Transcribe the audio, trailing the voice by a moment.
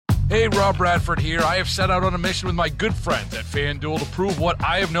Hey, Rob Bradford here. I have set out on a mission with my good friends at FanDuel to prove what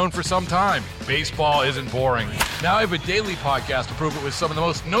I have known for some time. Baseball isn't boring. Now I have a daily podcast to prove it with some of the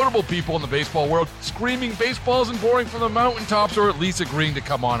most notable people in the baseball world, screaming baseball isn't boring from the mountaintops, or at least agreeing to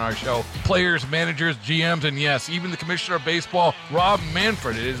come on our show. Players, managers, GMs, and yes, even the commissioner of baseball, Rob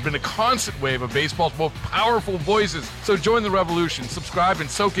Manfred. It has been a constant wave of baseball's most powerful voices. So join the revolution. Subscribe and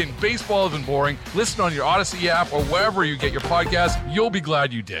soak in Baseball Isn't Boring. Listen on your Odyssey app or wherever you get your podcasts. You'll be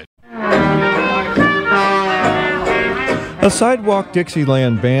glad you did. A Sidewalk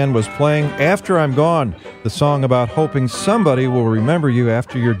Dixieland band was playing After I'm Gone, the song about hoping somebody will remember you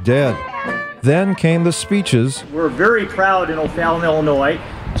after you're dead. Then came the speeches. We're very proud in O'Fallon, Illinois,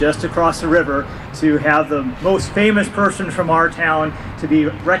 just across the river, to have the most famous person from our town to be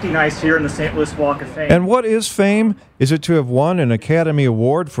recognized here in the St. Louis Walk of Fame. And what is fame? Is it to have won an Academy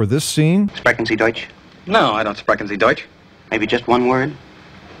Award for this scene? Sprechen Sie Deutsch? No, I don't sprechen Sie Deutsch. Maybe just one word?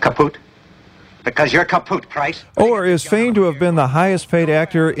 Kaput? Because you're kaput, Price. Or is fame to have been the highest paid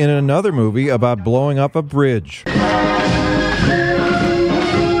actor in another movie about blowing up a bridge?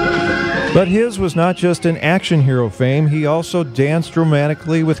 But his was not just an action hero fame. He also danced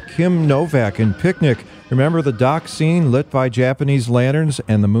romantically with Kim Novak in Picnic. Remember the dock scene lit by Japanese lanterns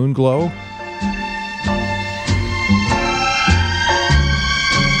and the moon glow?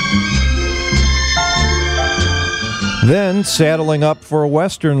 Then, saddling up for a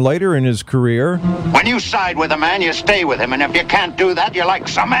Western later in his career. When you side with a man, you stay with him, and if you can't do that, you're like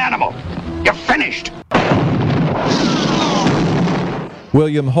some animal. You're finished.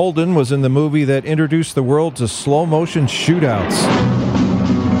 William Holden was in the movie that introduced the world to slow-motion shootouts.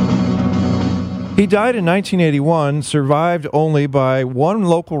 He died in 1981, survived only by one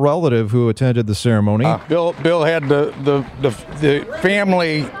local relative who attended the ceremony. Bill had the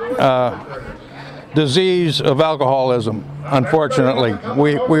family disease of alcoholism, unfortunately.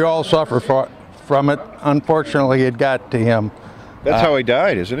 We all suffer from it. Unfortunately, it got to him. That's how he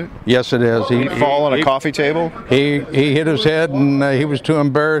died, isn't it? Yes, it is. He fall on a coffee table? He hit his head, and he was too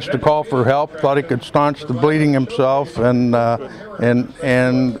embarrassed to call for help, thought he could staunch the bleeding himself, and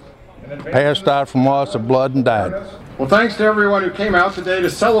passed out from loss of blood and died. Well, thanks to everyone who came out today to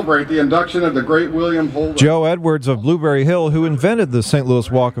celebrate the induction of the great William Holden. Joe Edwards of Blueberry Hill, who invented the St.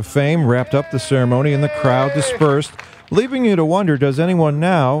 Louis Walk of Fame, wrapped up the ceremony and the crowd dispersed, leaving you to wonder, does anyone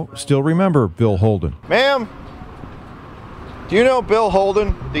now still remember Bill Holden? Ma'am, do you know Bill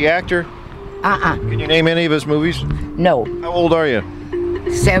Holden, the actor? Can you name any of his movies? No. How old are you?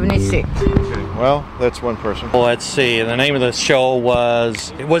 76. Okay, well, that's one person. Well, let's see. The name of the show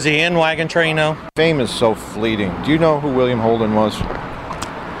was he in Wagon Train now? Fame is so fleeting. Do you know who William Holden was?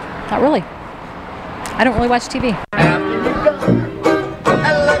 Not really. I don't really watch TV.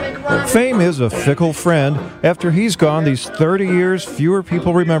 Fame is a fickle friend. After he's gone these 30 years, fewer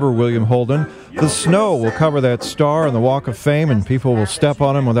people remember William Holden. The snow will cover that star on the Walk of Fame, and people will step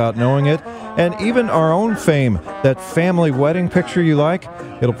on him without knowing it. And even our own fame, that family wedding picture you like,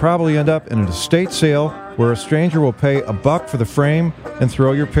 it'll probably end up in an estate sale where a stranger will pay $1 for the frame and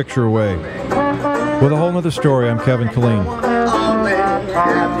throw your picture away. With a whole nother story, I'm Kevin Killeen.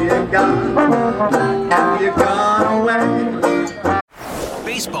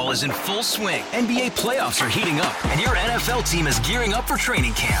 Baseball is in full swing. NBA playoffs are heating up, and your NFL team is gearing up for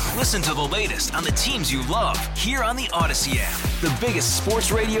training camp. Listen to the latest on the teams you love here on the Odyssey app. The biggest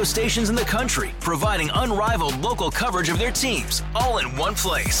sports radio stations in the country, providing unrivaled local coverage of their teams, all in one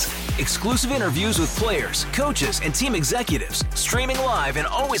place. Exclusive interviews with players, coaches, and team executives, streaming live and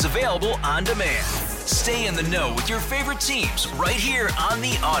always available on demand. Stay in the know with your favorite teams right here on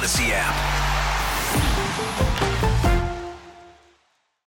the Odyssey app.